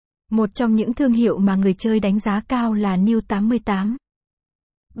Một trong những thương hiệu mà người chơi đánh giá cao là New88.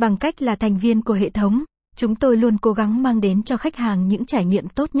 Bằng cách là thành viên của hệ thống, chúng tôi luôn cố gắng mang đến cho khách hàng những trải nghiệm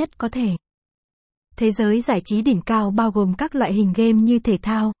tốt nhất có thể. Thế giới giải trí đỉnh cao bao gồm các loại hình game như thể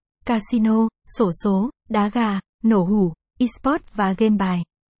thao, casino, xổ số, đá gà, nổ hũ, eSports và game bài.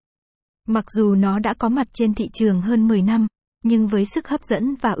 Mặc dù nó đã có mặt trên thị trường hơn 10 năm, nhưng với sức hấp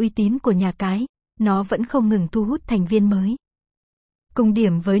dẫn và uy tín của nhà cái, nó vẫn không ngừng thu hút thành viên mới. Cùng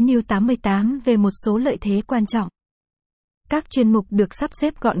điểm với New88 về một số lợi thế quan trọng. Các chuyên mục được sắp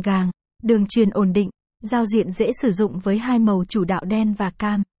xếp gọn gàng, đường truyền ổn định, giao diện dễ sử dụng với hai màu chủ đạo đen và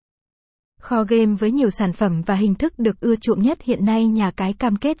cam. Kho game với nhiều sản phẩm và hình thức được ưa chuộng nhất hiện nay, nhà cái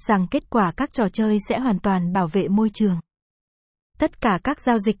cam kết rằng kết quả các trò chơi sẽ hoàn toàn bảo vệ môi trường. Tất cả các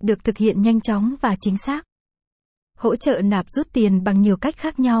giao dịch được thực hiện nhanh chóng và chính xác. Hỗ trợ nạp rút tiền bằng nhiều cách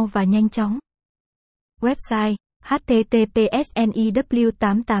khác nhau và nhanh chóng. Website: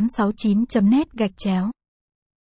 https://new8869.net/.